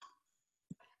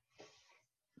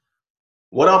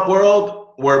What up,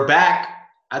 world? We're back.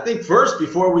 I think first,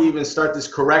 before we even start this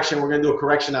correction, we're gonna do a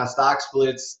correction on stock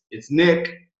splits. It's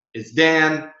Nick. It's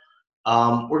Dan.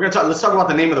 We're gonna talk. Let's talk about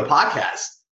the name of the podcast.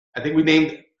 I think we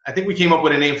named. I think we came up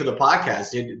with a name for the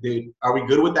podcast. Are we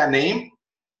good with that name?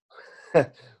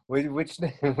 Which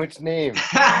name? Which name?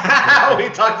 We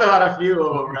talked about a few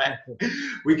of them, right?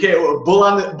 We can't. Bull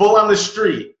on the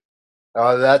street.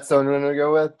 Oh, that's the one we're gonna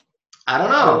go with. I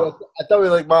don't know. I thought we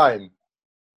liked mine.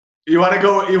 You want to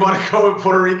go? You want to go with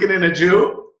Puerto Rican and a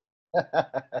Jew?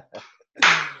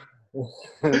 Or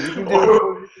we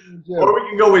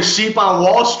can go with Sheep on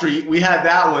Wall Street. We had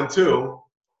that one too.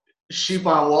 Sheep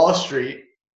on Wall Street.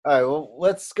 All right, well,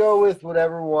 let's go with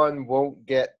whatever one won't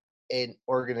get an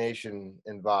organization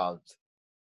involved.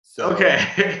 So,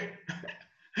 okay.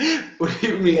 What do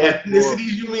you mean?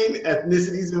 Ethnicities? You mean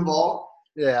ethnicities involved?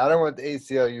 Yeah, I don't want the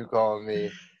ACLU calling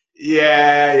me.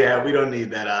 Yeah, we don't need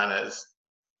that on us.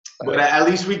 But at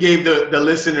least we gave the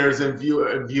listeners and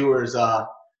viewers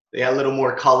they had a little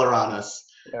more color on us.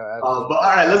 Yeah, but all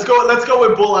right, let's go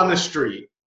with Bull on the Street.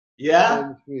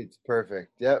 Yeah. It's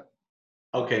perfect. Yep.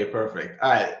 Okay, perfect. All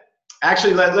right.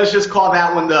 Actually, let's just call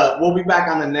that one we'll be back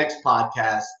on the next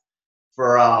podcast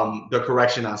for the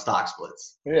correction on stock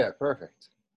splits. Yeah, perfect.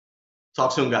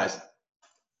 Talk soon, guys.